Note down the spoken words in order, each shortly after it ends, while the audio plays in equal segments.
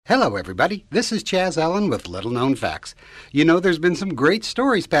Hello, everybody. This is Chaz Allen with Little Known Facts. You know, there's been some great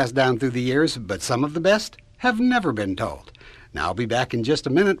stories passed down through the years, but some of the best have never been told. Now, I'll be back in just a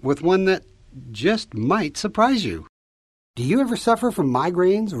minute with one that just might surprise you. Do you ever suffer from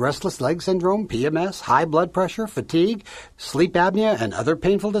migraines, restless leg syndrome, PMS, high blood pressure, fatigue, sleep apnea, and other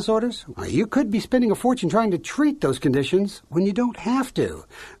painful disorders? Well, you could be spending a fortune trying to treat those conditions when you don't have to.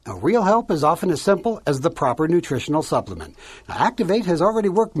 Now, real help is often as simple as the proper nutritional supplement. Now, Activate has already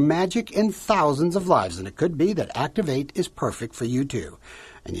worked magic in thousands of lives, and it could be that Activate is perfect for you too.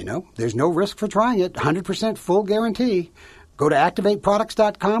 And you know, there's no risk for trying it, 100% full guarantee. Go to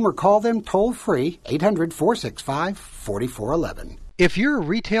ActivateProducts.com or call them toll-free, 800-465-4411. If you're a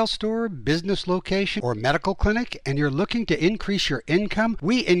retail store, business location, or medical clinic and you're looking to increase your income,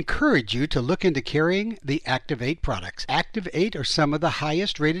 we encourage you to look into carrying the Activate products. Activate are some of the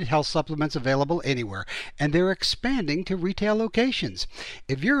highest rated health supplements available anywhere, and they're expanding to retail locations.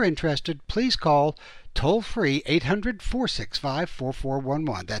 If you're interested, please call toll-free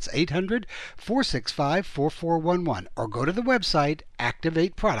 800-465-4411. That's 800-465-4411. Or go to the website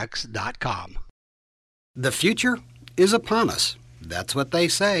ActivateProducts.com. The future is upon us. That's what they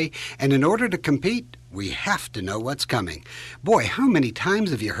say. And in order to compete, we have to know what's coming. Boy, how many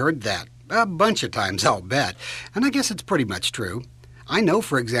times have you heard that? A bunch of times, I'll bet. And I guess it's pretty much true. I know,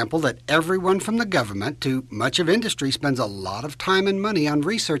 for example, that everyone from the government to much of industry spends a lot of time and money on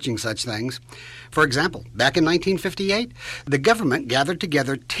researching such things. For example, back in 1958, the government gathered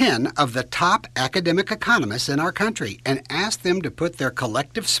together 10 of the top academic economists in our country and asked them to put their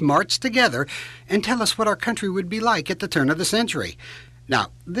collective smarts together and tell us what our country would be like at the turn of the century. Now,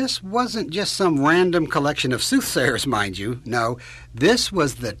 this wasn't just some random collection of soothsayers, mind you. No, this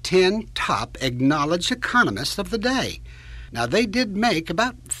was the 10 top acknowledged economists of the day. Now, they did make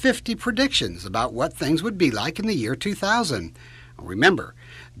about 50 predictions about what things would be like in the year 2000. Remember,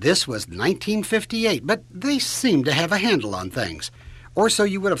 this was 1958, but they seemed to have a handle on things. Or so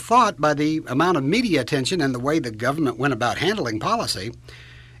you would have thought by the amount of media attention and the way the government went about handling policy.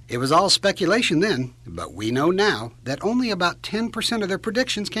 It was all speculation then, but we know now that only about 10% of their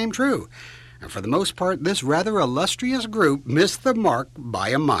predictions came true. And for the most part, this rather illustrious group missed the mark by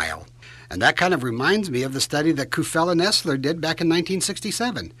a mile. And that kind of reminds me of the study that Kuffel-Nestler did back in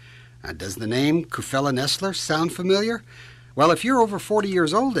 1967. Does the name Kuffel-Nestler sound familiar? Well, if you're over 40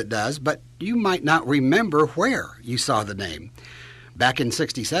 years old, it does, but you might not remember where you saw the name. Back in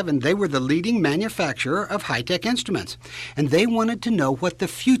 1967, they were the leading manufacturer of high-tech instruments, and they wanted to know what the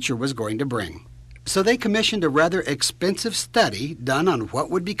future was going to bring. So they commissioned a rather expensive study done on what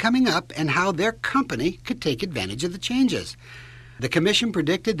would be coming up and how their company could take advantage of the changes. The commission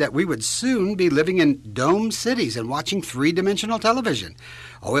predicted that we would soon be living in domed cities and watching three-dimensional television.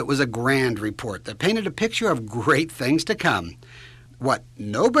 Oh, it was a grand report that painted a picture of great things to come. What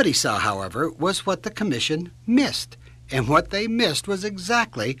nobody saw, however, was what the commission missed. And what they missed was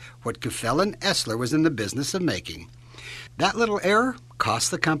exactly what Kuffel-Nestler was in the business of making. That little error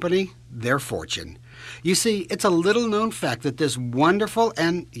cost the company their fortune. You see, it's a little-known fact that this wonderful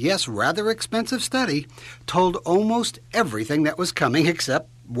and, yes, rather expensive study told almost everything that was coming except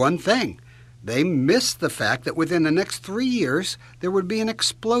one thing. They missed the fact that within the next 3 years, there would be an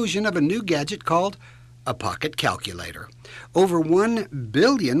explosion of a new gadget called a pocket calculator. Over 1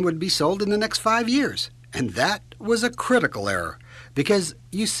 billion would be sold in the next 5 years. And that was a critical error because,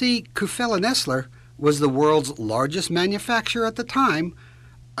 you see, Kuffel-Nestler was the world's largest manufacturer at the time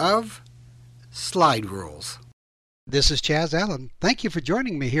of slide rules. This is Chaz Allen. Thank you for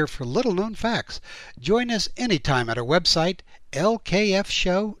joining me here for Little Known Facts. Join us anytime at our website,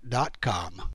 lkfshow.com.